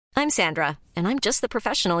I'm Sandra, and I'm just the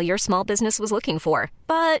professional your small business was looking for.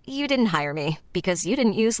 But you didn't hire me because you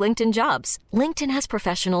didn't use LinkedIn Jobs. LinkedIn has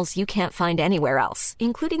professionals you can't find anywhere else,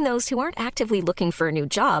 including those who aren't actively looking for a new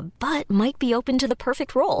job, but might be open to the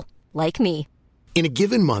perfect role, like me. In a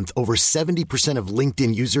given month, over 70% of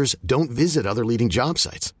LinkedIn users don't visit other leading job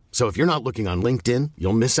sites. So if you're not looking on LinkedIn,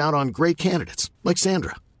 you'll miss out on great candidates like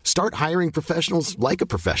Sandra. Start hiring professionals like a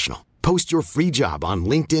professional. Post your free job on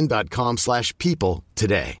linkedin.com/people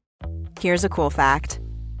today. Here's a cool fact.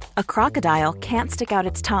 A crocodile can't stick out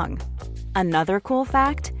its tongue. Another cool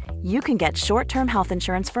fact, you can get short-term health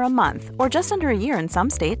insurance for a month or just under a year in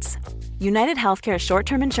some states. United Healthcare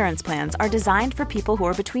short-term insurance plans are designed for people who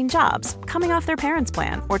are between jobs, coming off their parents'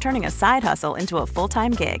 plan, or turning a side hustle into a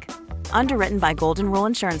full-time gig. Underwritten by Golden Rule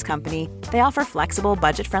Insurance Company, they offer flexible,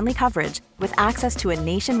 budget-friendly coverage with access to a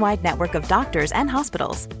nationwide network of doctors and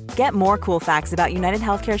hospitals. Get more cool facts about United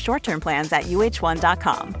Healthcare short-term plans at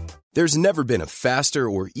uh1.com. There's never been a faster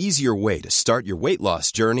or easier way to start your weight loss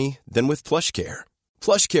journey than with PlushCare.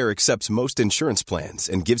 PlushCare accepts most insurance plans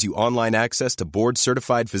and gives you online access to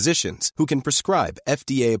board-certified physicians who can prescribe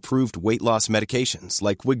FDA-approved weight loss medications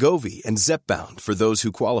like Wegovy and Zepbound for those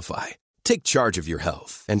who qualify. Take charge of your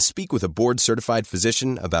health and speak with a board-certified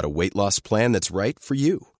physician about a weight loss plan that's right for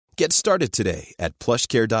you. Get started today at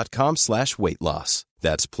plushcare.com/weight loss.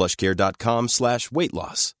 That's plushcare.com/weight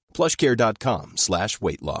loss.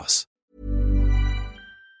 plushcare.com/weight loss.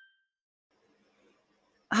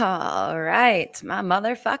 All right, my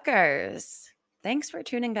motherfuckers. Thanks for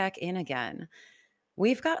tuning back in again.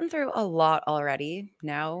 We've gotten through a lot already.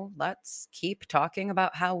 Now let's keep talking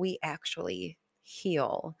about how we actually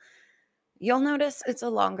heal. You'll notice it's a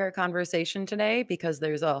longer conversation today because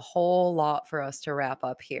there's a whole lot for us to wrap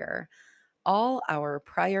up here. All our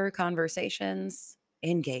prior conversations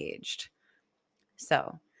engaged.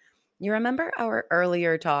 So, you remember our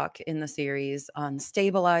earlier talk in the series on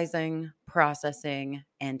stabilizing, processing,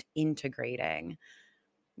 and integrating?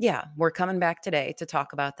 Yeah, we're coming back today to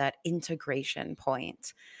talk about that integration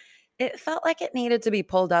point. It felt like it needed to be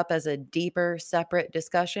pulled up as a deeper, separate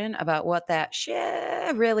discussion about what that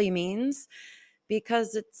shit really means,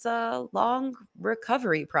 because it's a long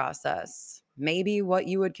recovery process, maybe what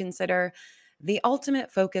you would consider the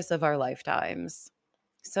ultimate focus of our lifetimes.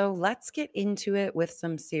 So let's get into it with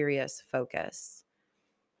some serious focus.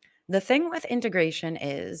 The thing with integration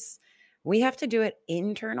is we have to do it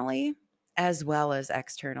internally as well as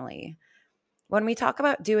externally. When we talk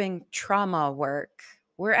about doing trauma work,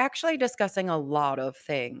 we're actually discussing a lot of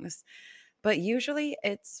things, but usually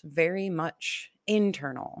it's very much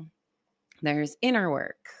internal. There's inner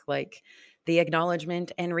work, like the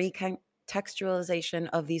acknowledgement and recontextualization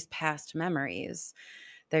of these past memories.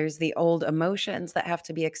 There's the old emotions that have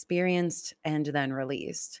to be experienced and then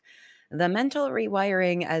released. The mental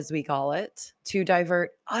rewiring, as we call it, to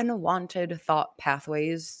divert unwanted thought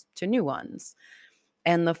pathways to new ones.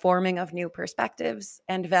 And the forming of new perspectives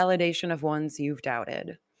and validation of ones you've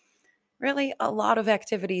doubted. Really, a lot of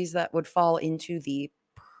activities that would fall into the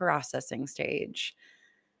processing stage.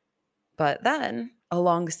 But then,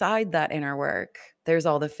 alongside that inner work, there's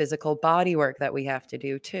all the physical body work that we have to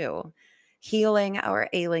do too. Healing our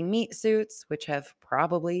ailing meat suits, which have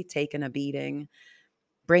probably taken a beating,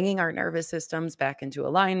 bringing our nervous systems back into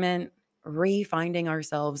alignment, re-finding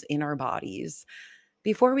ourselves in our bodies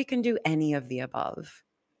before we can do any of the above.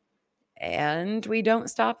 And we don't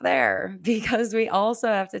stop there, because we also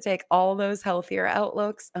have to take all those healthier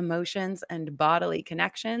outlooks, emotions, and bodily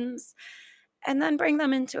connections and then bring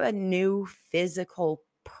them into a new physical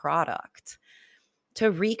product to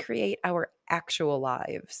recreate our actual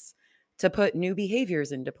lives, to put new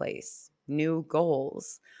behaviors into place, new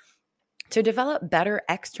goals, to develop better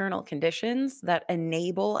external conditions that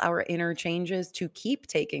enable our inner changes to keep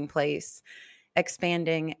taking place,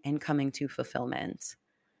 expanding, and coming to fulfillment.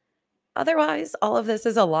 Otherwise, all of this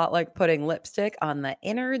is a lot like putting lipstick on the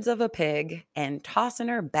innards of a pig and tossing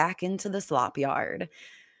her back into the slop yard.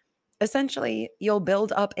 Essentially, you'll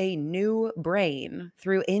build up a new brain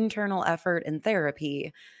through internal effort and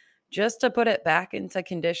therapy just to put it back into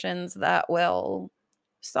conditions that will,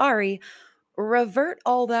 revert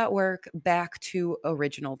all that work back to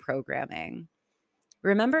original programming.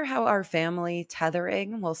 Remember how our family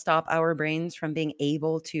tethering will stop our brains from being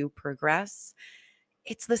able to progress?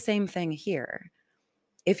 It's the same thing here.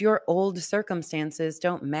 If your old circumstances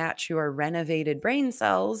don't match your renovated brain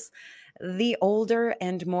cells, the older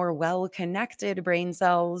and more well-connected brain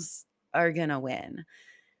cells are going to win.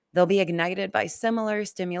 They'll be ignited by similar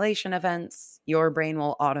stimulation events. Your brain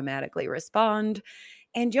will automatically respond,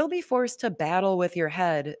 and you'll be forced to battle with your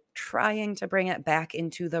head, trying to bring it back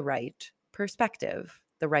into the right perspective,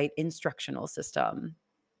 the right instructional system.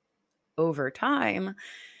 Over time,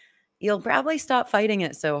 you'll probably stop fighting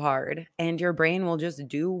it so hard, and your brain will just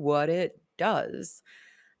do what it does.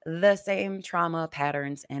 The same trauma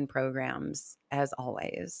patterns and programs as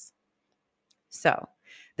always. So,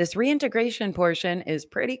 this reintegration portion is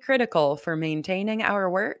pretty critical for maintaining our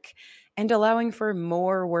work and allowing for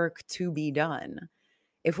more work to be done.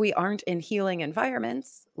 If we aren't in healing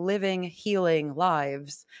environments, living healing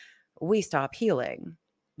lives, we stop healing.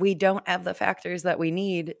 We don't have the factors that we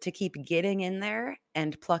need to keep getting in there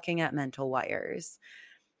and plucking at mental wires.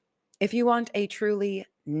 If you want a truly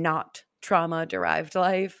not trauma derived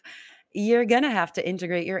life, you're going to have to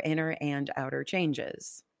integrate your inner and outer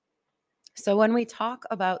changes. So, when we talk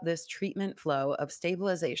about this treatment flow of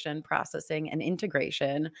stabilization, processing, and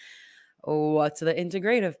integration, what's the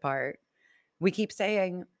integrative part? We keep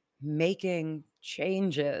saying making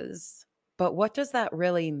changes, but what does that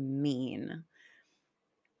really mean?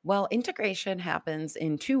 Well, integration happens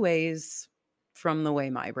in two ways from the way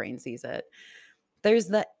my brain sees it. There's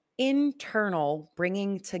the internal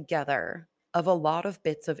bringing together of a lot of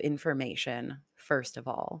bits of information, first of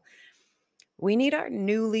all. We need our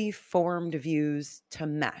newly formed views to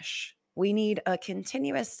mesh. We need a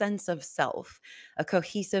continuous sense of self, a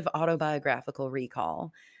cohesive autobiographical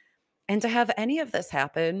recall. And to have any of this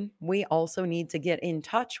happen, we also need to get in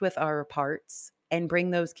touch with our parts and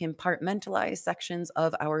bring those compartmentalized sections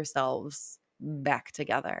of ourselves back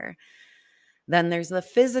together. Then there's the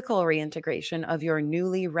physical reintegration of your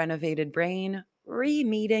newly renovated brain,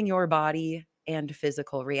 re-meeting your body and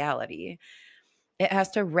physical reality. It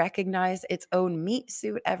has to recognize its own meat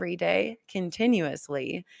suit every day,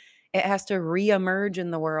 continuously. It has to reemerge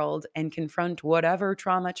in the world and confront whatever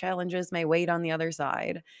trauma challenges may wait on the other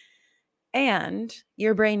side. And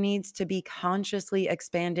your brain needs to be consciously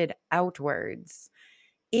expanded outwards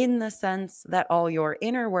in the sense that all your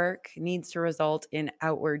inner work needs to result in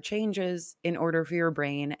outward changes in order for your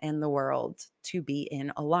brain and the world to be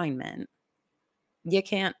in alignment. You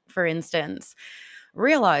can't, for instance,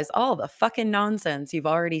 realize all the fucking nonsense you've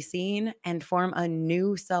already seen and form a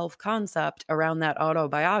new self-concept around that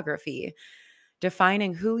autobiography,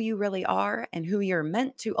 defining who you really are and who you're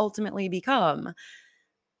meant to ultimately become,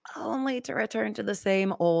 only to return to the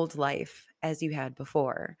same old life as you had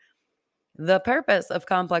before. The purpose of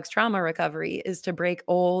complex trauma recovery is to break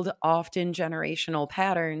old, often generational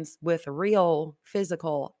patterns with real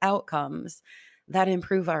physical outcomes that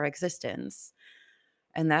improve our existence.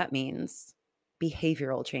 And that means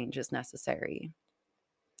behavioral change is necessary.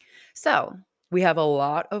 So, we have a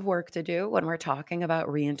lot of work to do when we're talking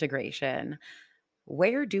about reintegration.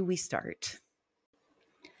 Where do we start?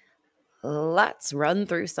 Let's run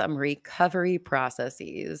through some recovery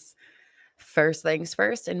processes. First things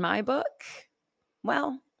first, in my book,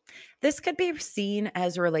 well, this could be seen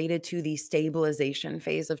as related to the stabilization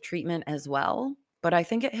phase of treatment as well, but I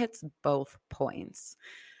think it hits both points.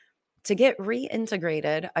 To get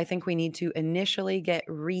reintegrated, I think we need to initially get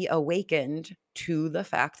reawakened to the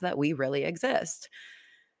fact that we really exist,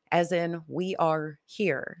 as in we are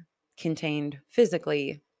here, contained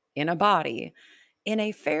physically in a body, in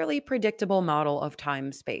a fairly predictable model of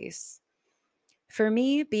time-space. For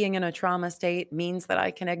me, being in a trauma state means that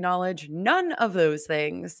I can acknowledge none of those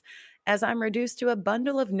things, as I'm reduced to a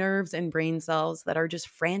bundle of nerves and brain cells that are just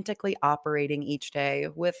frantically operating each day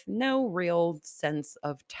with no real sense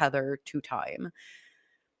of tether to time.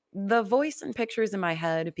 The voice and pictures in my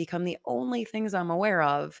head become the only things I'm aware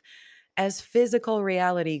of as physical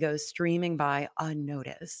reality goes streaming by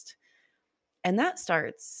unnoticed. And that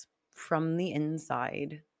starts from the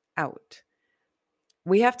inside out.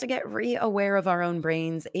 We have to get re-aware of our own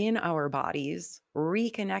brains in our bodies,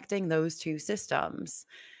 reconnecting those two systems.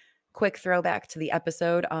 Quick throwback to the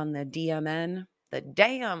episode on the DMN, the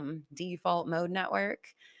damn default mode network.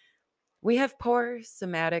 We have poor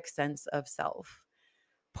somatic sense of self,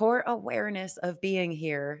 poor awareness of being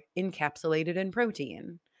here encapsulated in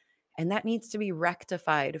protein. And that needs to be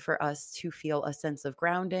rectified for us to feel a sense of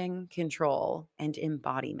grounding, control, and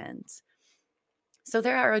embodiment. So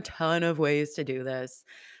there are a ton of ways to do this,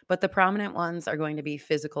 but the prominent ones are going to be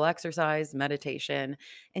physical exercise, meditation,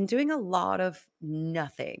 and doing a lot of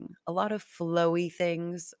nothing, a lot of flowy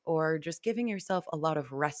things, or just giving yourself a lot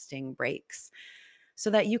of resting breaks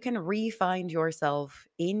so that you can re-find yourself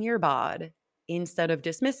in your bod instead of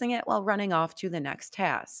dismissing it while running off to the next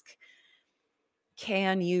task.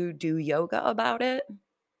 Can you do yoga about it?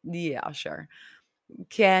 Yeah, sure.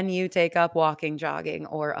 Can you take up walking, jogging,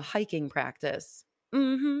 or a hiking practice?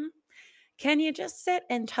 Mm-hmm. Can you just sit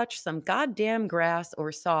and touch some goddamn grass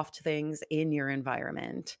or soft things in your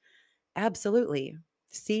environment? Absolutely.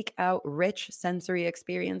 Seek out rich sensory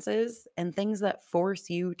experiences and things that force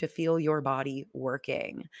you to feel your body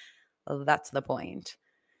working. That's the point.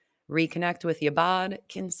 Reconnect with your bod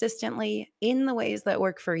consistently in the ways that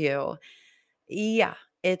work for you. Yeah,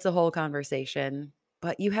 it's a whole conversation,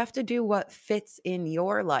 but you have to do what fits in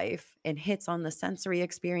your life and hits on the sensory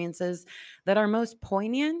experiences that are most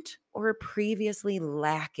poignant or previously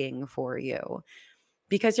lacking for you.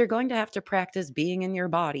 Because you're going to have to practice being in your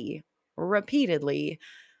body repeatedly,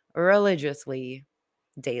 religiously,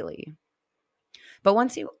 daily. But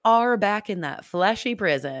once you are back in that fleshy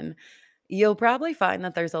prison, you'll probably find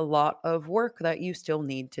that there's a lot of work that you still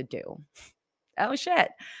need to do. Oh shit.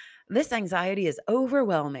 This anxiety is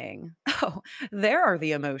overwhelming. Oh, there are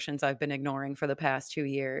the emotions I've been ignoring for the past 2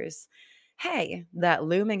 years. Hey, that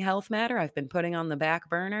looming health matter I've been putting on the back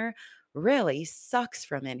burner really sucks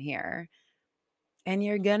from in here. And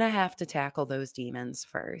you're gonna have to tackle those demons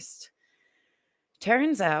first.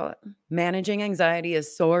 Turns out managing anxiety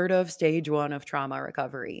is sort of stage one of trauma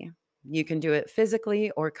recovery. You can do it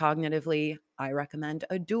physically or cognitively. I recommend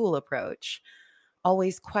a dual approach,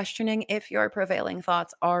 always questioning if your prevailing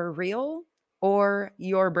thoughts are real or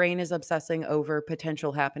your brain is obsessing over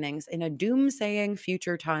potential happenings in a doomsaying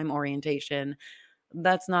future time orientation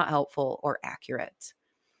that's not helpful or accurate.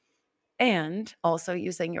 And also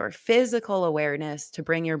using your physical awareness to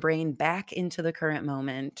bring your brain back into the current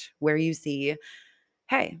moment where you see,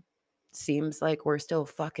 hey, seems like we're still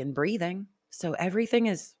fucking breathing, so everything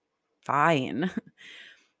is fine.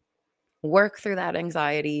 Work through that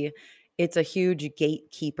anxiety. It's a huge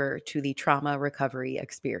gatekeeper to the trauma recovery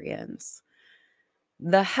experience.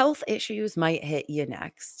 The health issues might hit you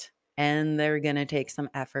next, and they're going to take some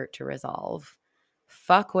effort to resolve.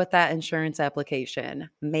 Fuck with that insurance application.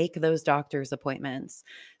 Make those doctor's appointments.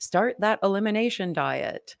 Start that elimination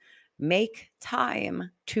diet. Make time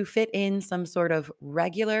to fit in some sort of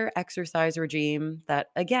regular exercise regime that,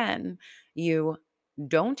 again, you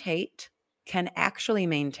don't hate, can actually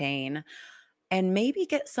maintain, and maybe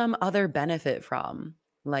get some other benefit from,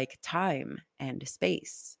 like time and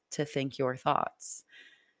space to think your thoughts.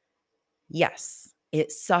 Yes,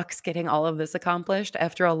 it sucks getting all of this accomplished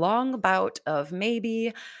after a long bout of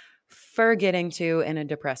maybe getting to in a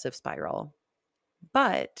depressive spiral.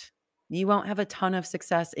 But you won't have a ton of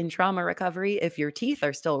success in trauma recovery if your teeth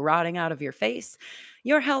are still rotting out of your face,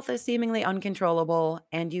 your health is seemingly uncontrollable,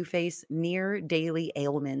 and you face near daily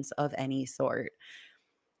ailments of any sort.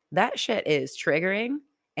 That shit is triggering,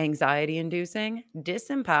 anxiety inducing,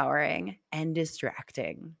 disempowering, and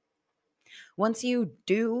distracting. Once you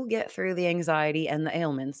do get through the anxiety and the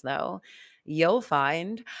ailments, though, you'll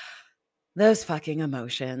find those fucking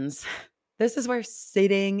emotions. This is where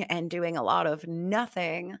sitting and doing a lot of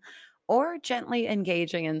nothing or gently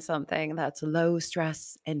engaging in something that's low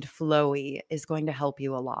stress and flowy is going to help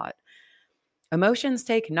you a lot. Emotions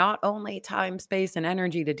take not only time, space, and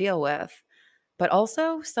energy to deal with, but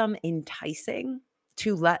also some enticing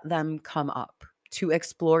to let them come up, to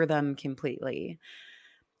explore them completely.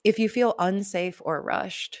 If you feel unsafe or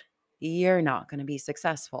rushed, you're not going to be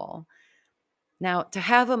successful. Now, to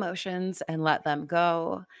have emotions and let them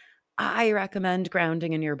go, I recommend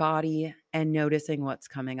grounding in your body and noticing what's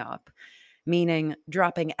coming up, meaning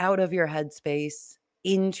dropping out of your headspace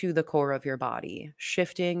into the core of your body,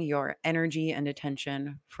 shifting your energy and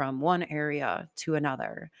attention from one area to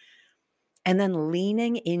another, and then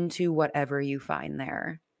leaning into whatever you find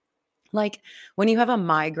there. Like when you have a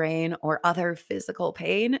migraine or other physical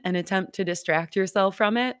pain and attempt to distract yourself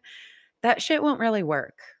from it, that shit won't really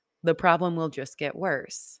work. The problem will just get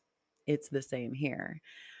worse. It's the same here.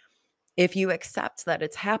 If you accept that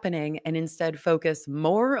it's happening and instead focus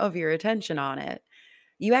more of your attention on it,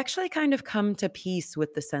 you actually kind of come to peace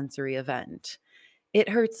with the sensory event. It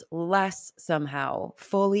hurts less somehow,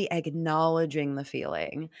 fully acknowledging the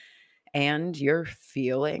feeling, and your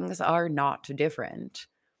feelings are not different.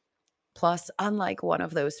 Plus, unlike one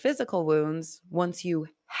of those physical wounds, once you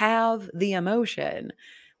have the emotion,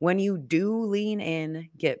 when you do lean in,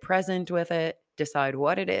 get present with it, decide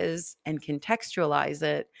what it is, and contextualize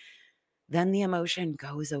it, then the emotion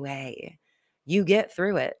goes away. You get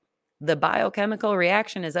through it. The biochemical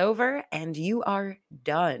reaction is over and you are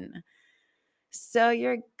done. So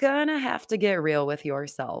you're gonna have to get real with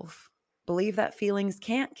yourself. Believe that feelings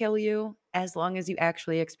can't kill you as long as you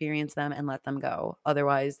actually experience them and let them go.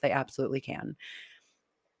 Otherwise, they absolutely can.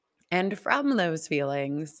 And from those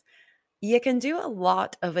feelings, you can do a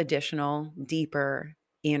lot of additional, deeper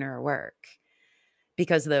inner work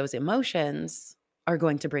because those emotions are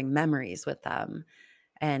going to bring memories with them,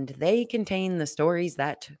 and they contain the stories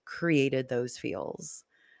that created those feels.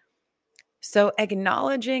 So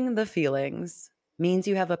acknowledging the feelings, means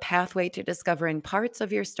you have a pathway to discovering parts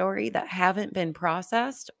of your story that haven't been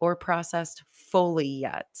processed or processed fully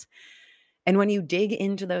yet. And when you dig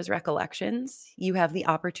into those recollections, you have the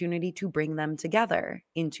opportunity to bring them together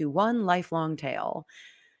into one lifelong tale.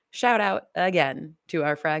 Shout out again to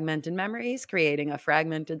our fragmented memories, creating a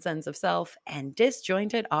fragmented sense of self and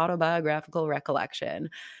disjointed autobiographical recollection.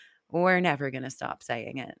 We're never going to stop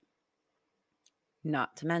saying it.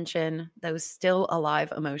 Not to mention, those still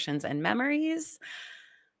alive emotions and memories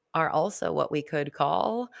are also what we could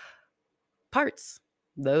call parts.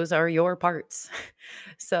 Those are your parts.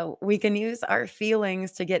 So we can use our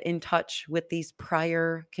feelings to get in touch with these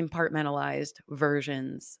prior compartmentalized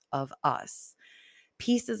versions of us,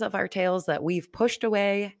 pieces of our tales that we've pushed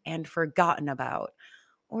away and forgotten about,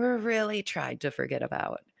 or really tried to forget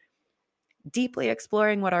about. Deeply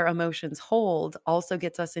exploring what our emotions hold also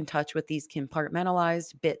gets us in touch with these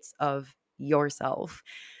compartmentalized bits of yourself.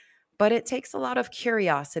 But it takes a lot of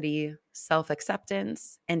curiosity,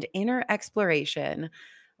 self-acceptance, and inner exploration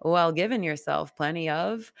while giving yourself plenty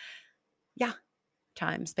of,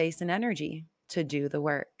 time, space, and energy to do the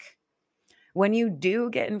work. When you do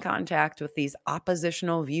get in contact with these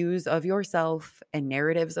oppositional views of yourself and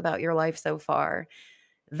narratives about your life so far,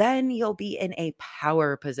 then you'll be in a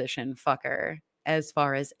power position, fucker, as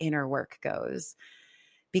far as inner work goes,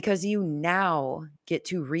 because you now get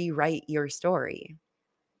to rewrite your story.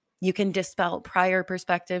 You can dispel prior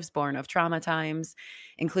perspectives born of trauma times,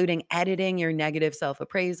 including editing your negative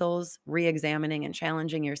self-appraisals, re-examining and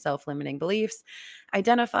challenging your self-limiting beliefs,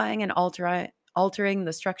 identifying and altering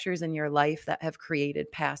the structures in your life that have created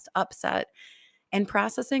past upset, and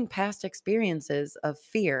processing past experiences of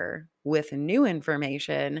fear with new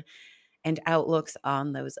information and outlooks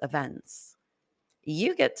on those events.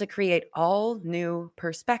 You get to create all new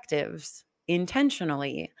perspectives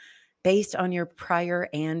intentionally based on your prior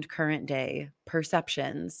and current day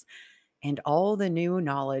perceptions and all the new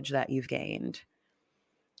knowledge that you've gained.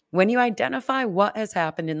 When you identify what has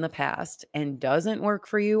happened in the past and doesn't work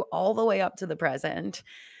for you all the way up to the present,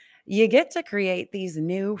 you get to create these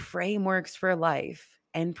new frameworks for life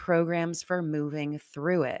and programs for moving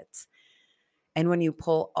through it. And when you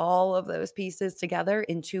pull all of those pieces together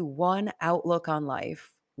into one outlook on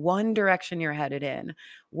life, one direction you're headed in,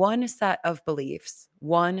 one set of beliefs,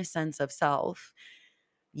 one sense of self,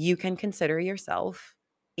 you can consider yourself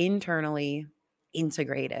internally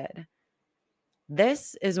integrated.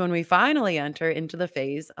 This is when we finally enter into the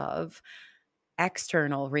phase of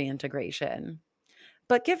external reintegration.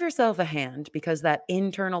 But give yourself a hand because that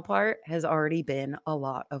internal part has already been a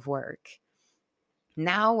lot of work.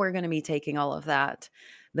 Now we're going to be taking all of that,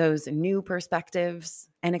 those new perspectives,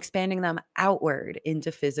 and expanding them outward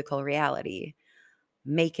into physical reality,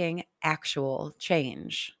 making actual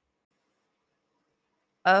change.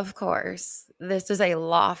 Of course, this is a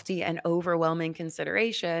lofty and overwhelming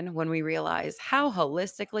consideration when we realize how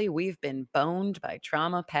holistically we've been boned by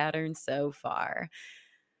trauma patterns so far.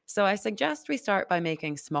 So I suggest we start by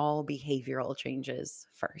making small behavioral changes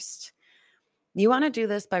first. You want to do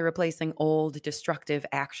this by replacing old destructive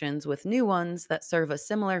actions with new ones that serve a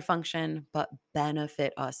similar function but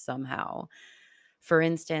benefit us somehow. For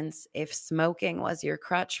instance, if smoking was your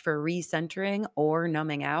crutch for recentering or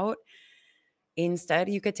numbing out, instead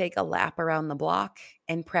you could take a lap around the block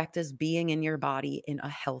and practice being in your body in a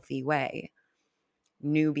healthy way.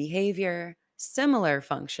 New behavior, similar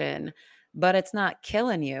function, but it's not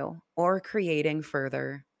killing you or creating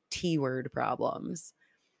further T-word problems.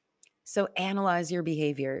 So analyze your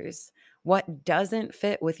behaviors. What doesn't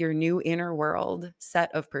fit with your new inner world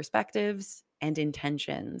set of perspectives and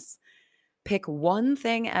intentions? Pick one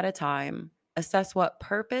thing at a time. Assess what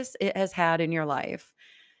purpose it has had in your life.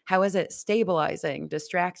 How is it stabilizing,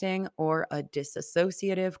 distracting, or a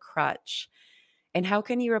disassociative crutch? And how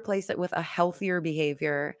can you replace it with a healthier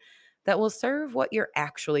behavior that will serve what you're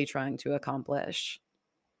actually trying to accomplish?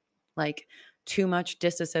 Like too much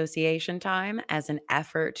disassociation time as an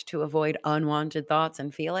effort to avoid unwanted thoughts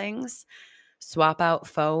and feelings. Swap out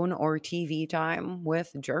phone or TV time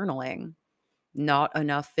with journaling. Not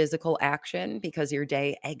enough physical action because your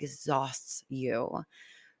day exhausts you.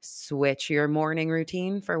 Switch your morning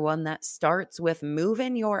routine for one that starts with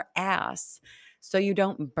moving your ass so you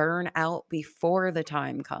don't burn out before the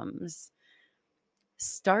time comes.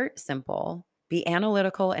 Start simple, be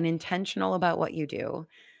analytical and intentional about what you do,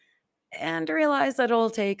 and realize that it'll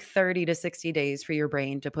take 30 to 60 days for your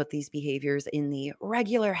brain to put these behaviors in the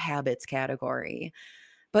regular habits category.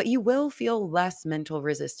 But you will feel less mental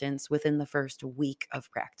resistance within the first week of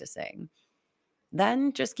practicing.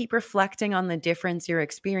 Then just keep reflecting on the difference you're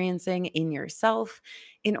experiencing in yourself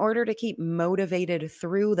in order to keep motivated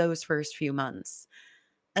through those first few months.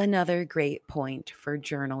 Another great point for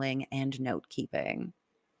journaling and note keeping.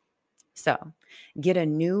 So, get a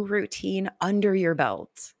new routine under your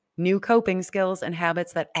belt, new coping skills and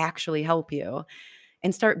habits that actually help you,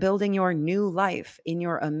 and start building your new life in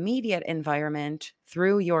your immediate environment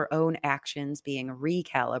through your own actions being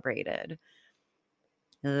recalibrated.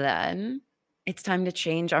 Then it's time to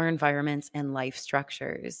change our environments and life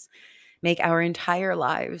structures, make our entire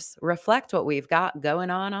lives reflect what we've got going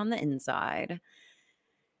on the inside.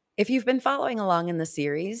 If you've been following along in the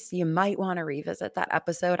series, you might want to revisit that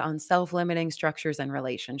episode on self-limiting structures and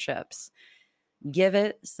relationships. Give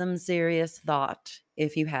it some serious thought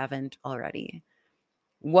if you haven't already.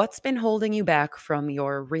 What's been holding you back from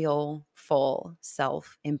your real, full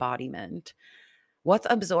self-embodiment? What's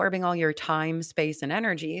absorbing all your time, space, and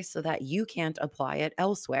energy so that you can't apply it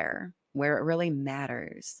elsewhere, where it really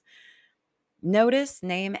matters? Notice,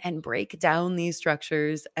 name, and break down these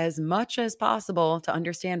structures as much as possible to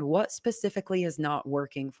understand what specifically is not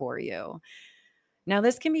working for you. Now,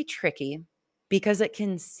 this can be tricky because it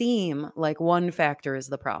can seem like one factor is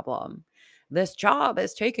the problem. This job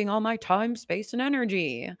is taking all my time, space, and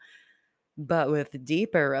energy. But with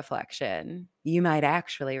deeper reflection, you might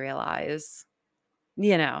actually realize,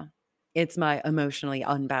 you know, it's my emotionally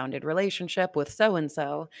unbounded relationship with so and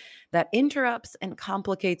so that interrupts and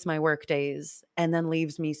complicates my work days and then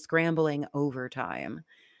leaves me scrambling overtime.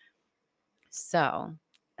 So,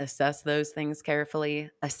 assess those things carefully,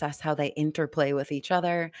 assess how they interplay with each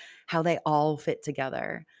other, how they all fit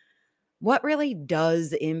together. What really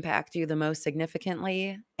does impact you the most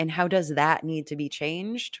significantly, and how does that need to be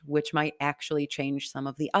changed, which might actually change some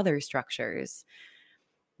of the other structures?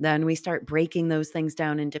 Then we start breaking those things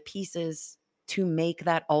down into pieces to make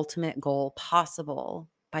that ultimate goal possible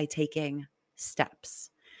by taking steps.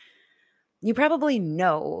 You probably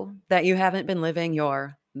know that you haven't been living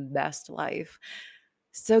your best life.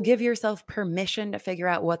 So give yourself permission to figure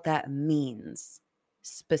out what that means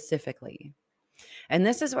specifically. And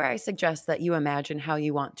this is where I suggest that you imagine how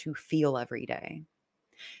you want to feel every day.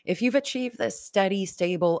 If you've achieved this steady,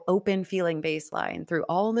 stable, open feeling baseline through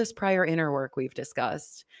all this prior inner work we've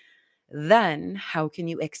discussed, then how can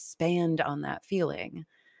you expand on that feeling?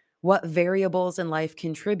 What variables in life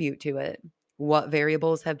contribute to it? What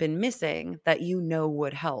variables have been missing that you know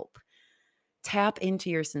would help? Tap into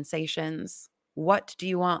your sensations. What do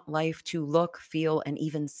you want life to look, feel, and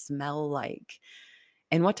even smell like?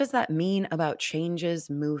 And what does that mean about changes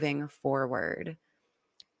moving forward?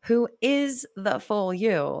 Who is the full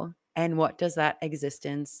you? And what does that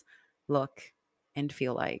existence look and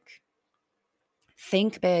feel like?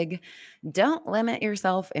 Think big. Don't limit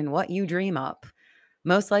yourself in what you dream up.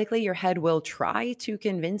 Most likely, your head will try to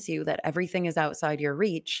convince you that everything is outside your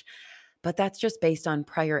reach, but that's just based on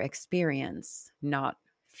prior experience, not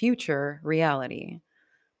future reality.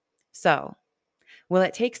 So, will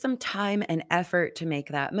it take some time and effort to make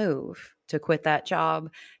that move, to quit that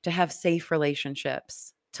job, to have safe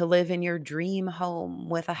relationships, to live in your dream home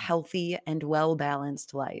with a healthy and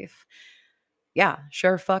well-balanced life? Yeah,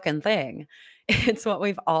 sure fucking thing. It's what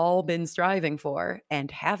we've all been striving for and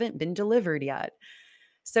haven't been delivered yet.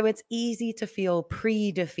 So it's easy to feel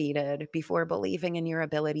pre-defeated before believing in your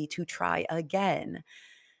ability to try again.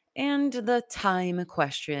 And the time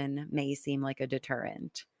question may seem like a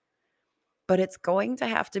deterrent, but it's going to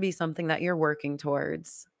have to be something that you're working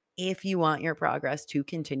towards if you want your progress to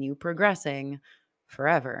continue progressing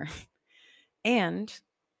forever. And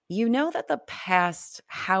you know that the past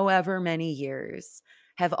however many years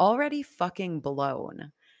have already fucking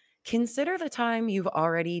blown. Consider the time you've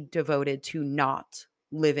already devoted to not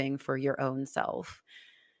living for your own self.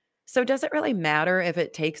 So, does it really matter if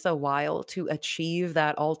it takes a while to achieve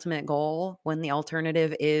that ultimate goal when the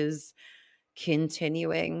alternative is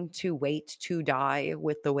continuing to wait to die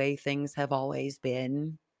with the way things have always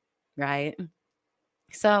been, right?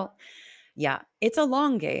 So, yeah, it's a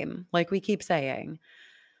long game, like we keep saying.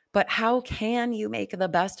 But how can you make the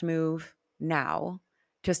best move now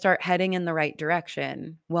to start heading in the right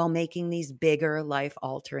direction while making these bigger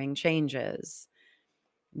life-altering changes?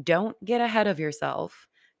 Don't get ahead of yourself.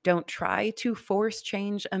 Don't try to force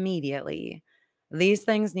change immediately. These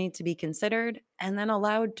things need to be considered and then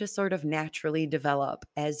allowed to sort of naturally develop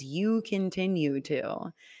as you continue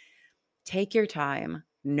to. Take your time.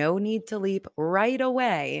 No need to leap right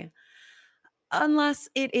away unless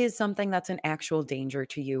it is something that's an actual danger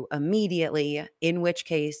to you immediately, in which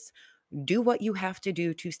case, do what you have to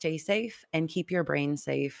do to stay safe and keep your brain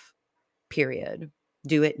safe, period.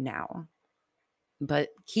 Do it now. But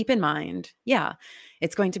keep in mind, yeah,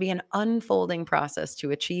 it's going to be an unfolding process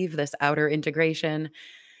to achieve this outer integration.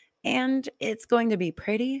 And it's going to be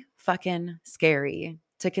pretty fucking scary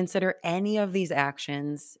to consider any of these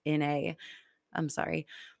actions in I'm sorry,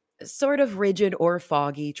 sort of rigid or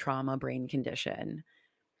foggy trauma brain condition.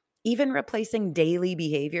 Even replacing daily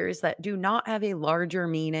behaviors that do not have a larger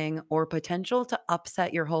meaning or potential to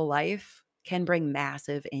upset your whole life can bring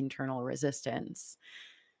massive internal resistance.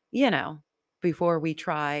 You know, before we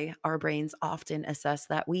try, our brains often assess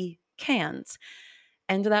that we can't.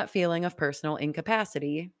 And that feeling of personal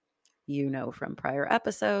incapacity, from prior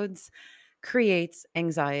episodes, creates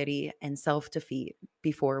anxiety and self defeat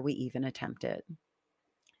before we even attempt it.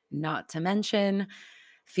 Not to mention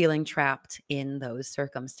feeling trapped in those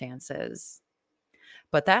circumstances.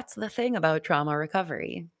 But that's the thing about trauma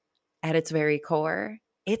recovery. At its very core,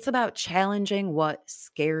 it's about challenging what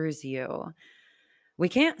scares you. We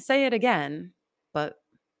can't say it again, but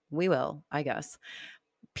we will, I guess.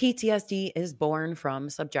 PTSD is born from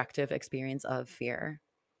subjective experience of fear.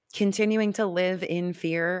 Continuing to live in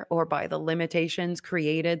fear or by the limitations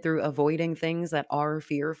created through avoiding things that are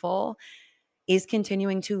fearful is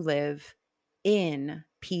continuing to live in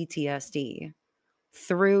PTSD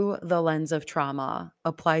through the lens of trauma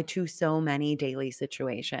applied to so many daily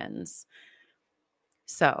situations.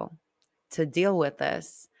 So, to deal with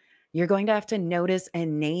this, you're going to have to notice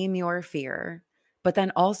and name your fear, but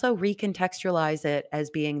then also recontextualize it as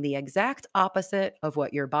being the exact opposite of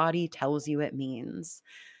what your body tells you it means.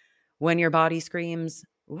 When your body screams,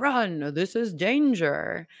 "Run, this is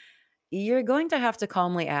danger," you're going to have to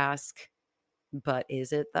calmly ask, but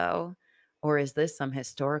is it though? Or is this some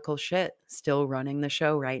historical shit still running the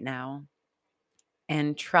show right now?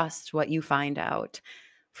 And trust what you find out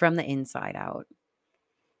from the inside out.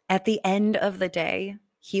 At the end of the day,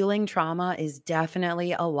 healing trauma is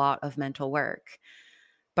definitely a lot of mental work.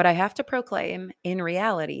 But I have to proclaim, in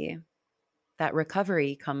reality, that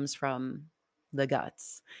recovery comes from the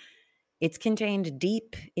guts. It's contained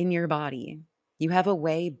deep in your body. You have a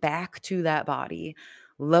way back to that body,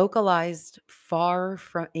 localized far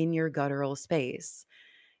from in your guttural space.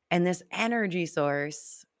 And this energy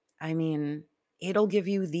source, I mean, it'll give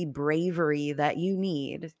you the bravery that you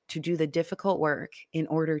need to do the difficult work in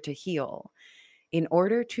order to heal, in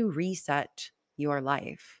order to reset your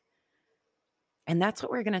life. And that's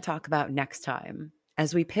what we're going to talk about next time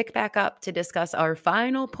as we pick back up to discuss our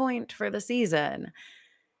final point for the season: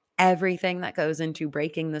 everything that goes into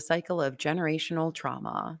breaking the cycle of generational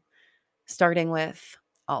trauma, starting with,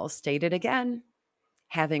 I'll state it again,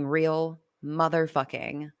 having real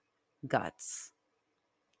motherfucking guts.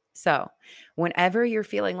 So, whenever you're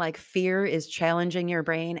feeling like fear is challenging your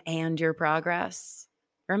brain and your progress,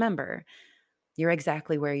 remember, you're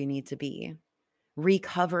exactly where you need to be.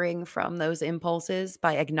 Recovering from those impulses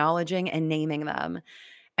by acknowledging and naming them,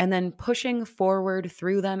 and then pushing forward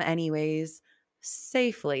through them anyways,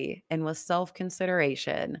 safely and with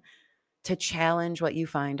self-consideration, to challenge what you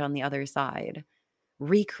find on the other side,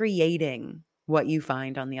 recreating what you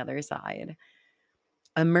find on the other side.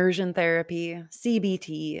 Immersion therapy,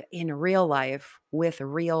 CBT in real life with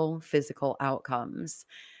real physical outcomes,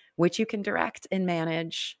 which you can direct and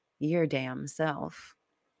manage your damn self.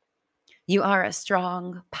 You are a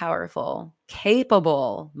strong, powerful,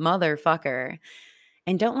 capable motherfucker.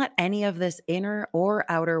 And don't let any of this inner or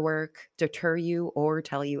outer work deter you or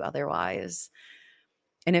tell you otherwise.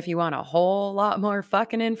 And if you want a whole lot more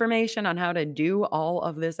fucking information on how to do all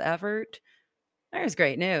of this effort, there's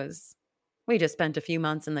great news. We just spent a few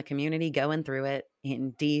months in the community going through it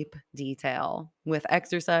in deep detail with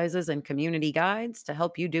exercises and community guides to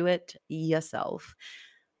help you do it yourself.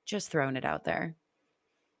 Just throwing it out there.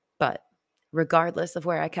 But regardless of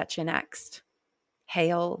where I catch you next,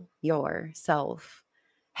 hail yourself.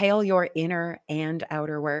 Hail your inner and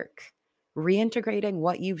outer work, reintegrating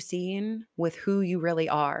what you've seen with who you really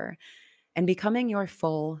are and becoming your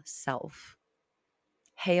full self.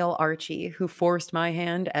 Hail Archie, who forced my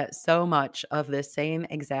hand at so much of the same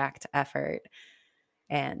exact effort.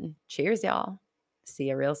 And cheers, y'all. See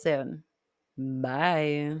you real soon.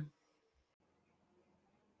 Bye.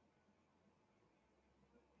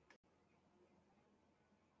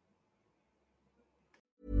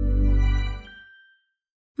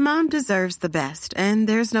 Mom deserves the best, and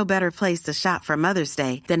there's no better place to shop for Mother's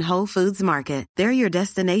Day than Whole Foods Market. They're your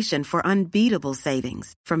destination for unbeatable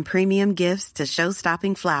savings, from premium gifts to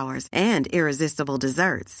show-stopping flowers and irresistible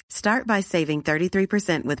desserts. Start by saving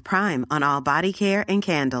 33% with Prime on all body care and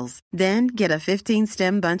candles. Then get a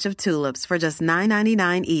 15-stem bunch of tulips for just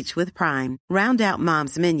 $9.99 each with Prime. Round out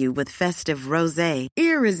Mom's menu with festive rosé,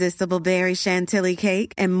 irresistible berry chantilly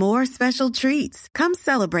cake, and more special treats. Come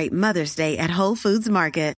celebrate Mother's Day at Whole Foods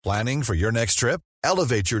Market. Planning for your next trip?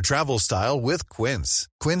 Elevate your travel style with Quince.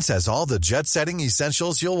 Quince has all the jet-setting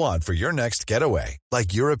essentials you'll want for your next getaway,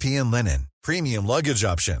 like European linen, premium luggage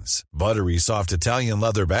options, buttery soft Italian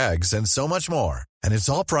leather bags, and so much more. And it's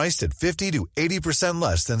all priced at 50 to 80%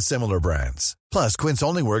 less than similar brands. Plus, Quince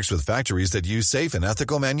only works with factories that use safe and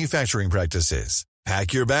ethical manufacturing practices.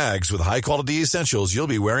 Pack your bags with high-quality essentials you'll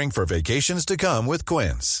be wearing for vacations to come with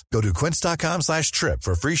Quince. Go to quince.com/trip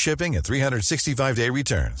for free shipping and 365-day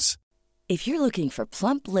returns. If you're looking for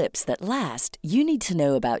plump lips that last, you need to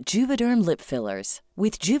know about Juvederm lip fillers.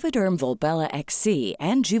 With Juvederm Volbella XC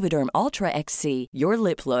and Juvederm Ultra XC, your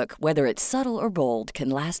lip look, whether it's subtle or bold, can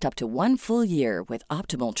last up to 1 full year with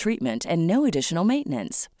optimal treatment and no additional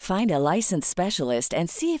maintenance. Find a licensed specialist and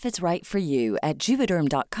see if it's right for you at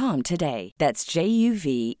Juvederm.com today. That's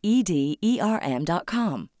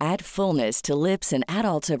JUVEDERM.com. Add fullness to lips in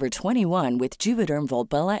adults over 21 with Juvederm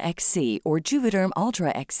Volbella XC or Juvederm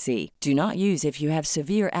Ultra XC. Do not use if you have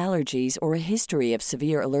severe allergies or a history of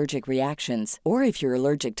severe allergic reactions, or if you're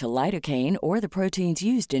allergic to lidocaine or the proteins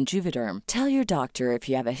used in Juvederm. Tell your doctor if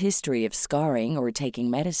you have a history of scarring or taking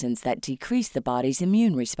medicines that decrease the body's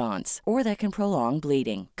immune response or that can prolong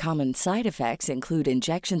bleeding. Common side effects include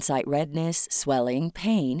injection site redness, swelling,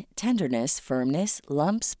 pain, tenderness, firmness,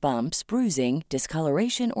 lumps, bumps, bruising,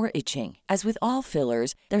 discoloration, or itching. As with all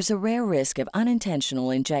fillers, there's a rare risk of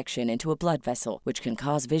unintentional injection into a blood vessel, which can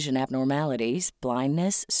cause vision abnormalities,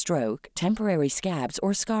 blindness, stroke, temporary scabs,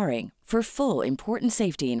 or scarring. For full, important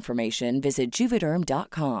safety information, visit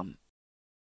Juvederm.com.